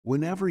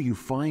Whenever you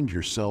find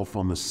yourself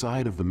on the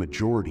side of the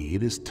majority,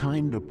 it is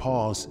time to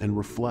pause and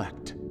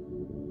reflect.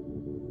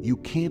 You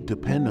can't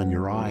depend on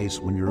your eyes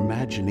when your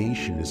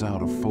imagination is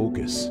out of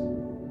focus.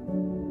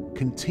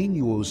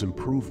 Continuous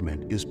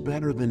improvement is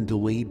better than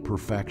delayed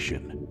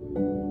perfection.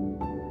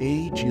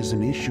 Age is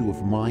an issue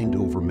of mind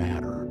over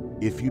matter.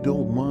 If you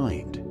don't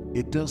mind,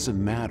 it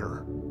doesn't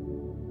matter.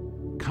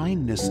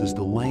 Kindness is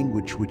the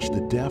language which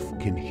the deaf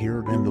can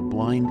hear and the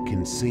blind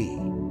can see.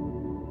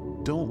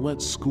 Don't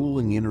let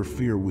schooling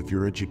interfere with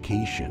your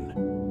education.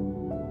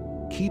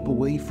 Keep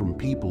away from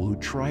people who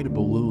try to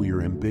belittle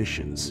your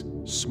ambitions.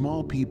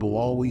 Small people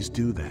always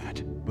do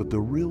that, but the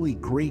really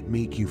great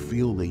make you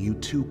feel that you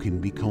too can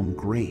become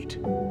great.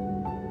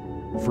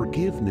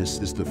 Forgiveness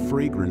is the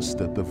fragrance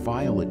that the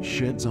violet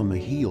sheds on the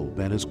heel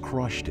that has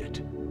crushed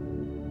it.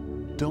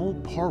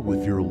 Don't part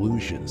with your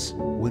illusions.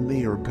 When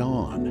they are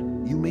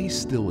gone, you may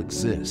still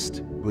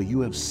exist, but you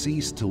have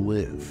ceased to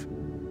live.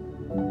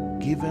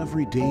 Give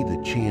every day the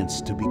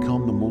chance to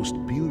become the most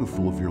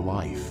beautiful of your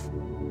life.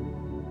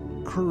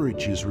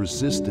 Courage is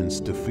resistance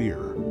to fear,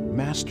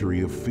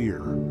 mastery of fear,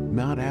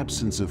 not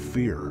absence of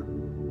fear.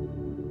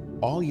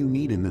 All you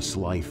need in this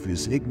life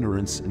is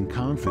ignorance and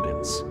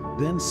confidence,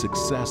 then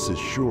success is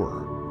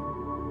sure.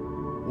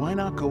 Why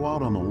not go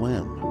out on a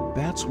limb?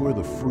 That's where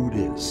the fruit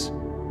is.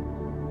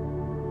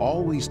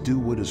 Always do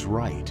what is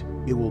right.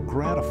 It will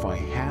gratify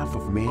half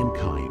of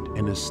mankind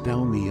and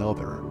astound the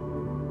other.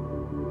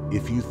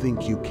 If you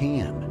think you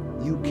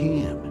can, you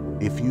can.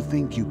 If you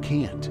think you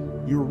can't,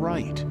 you're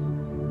right.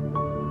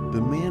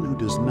 The man who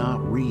does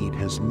not read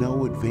has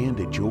no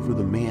advantage over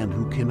the man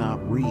who cannot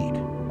read.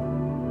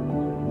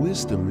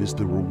 Wisdom is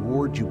the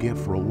reward you get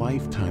for a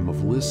lifetime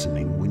of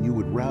listening when you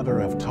would rather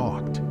have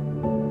talked.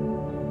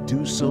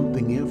 Do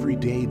something every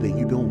day that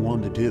you don't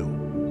want to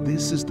do.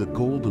 This is the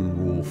golden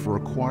rule for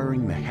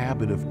acquiring the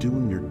habit of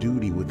doing your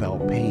duty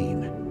without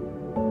pain.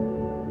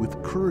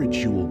 With courage,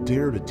 you will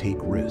dare to take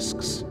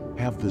risks,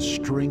 have the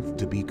strength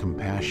to be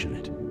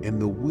compassionate,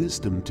 and the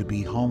wisdom to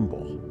be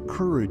humble.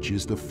 Courage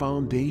is the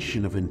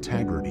foundation of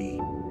integrity.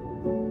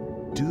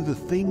 Do the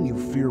thing you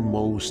fear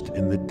most,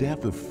 and the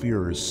death of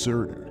fear is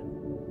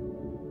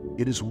certain.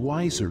 It is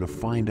wiser to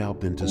find out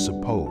than to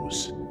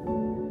suppose.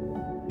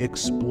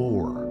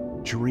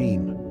 Explore,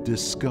 dream,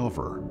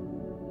 discover.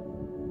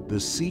 The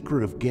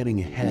secret of getting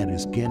ahead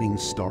is getting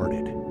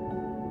started.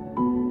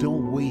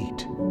 Don't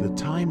wait. The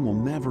time will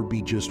never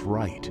be just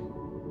right.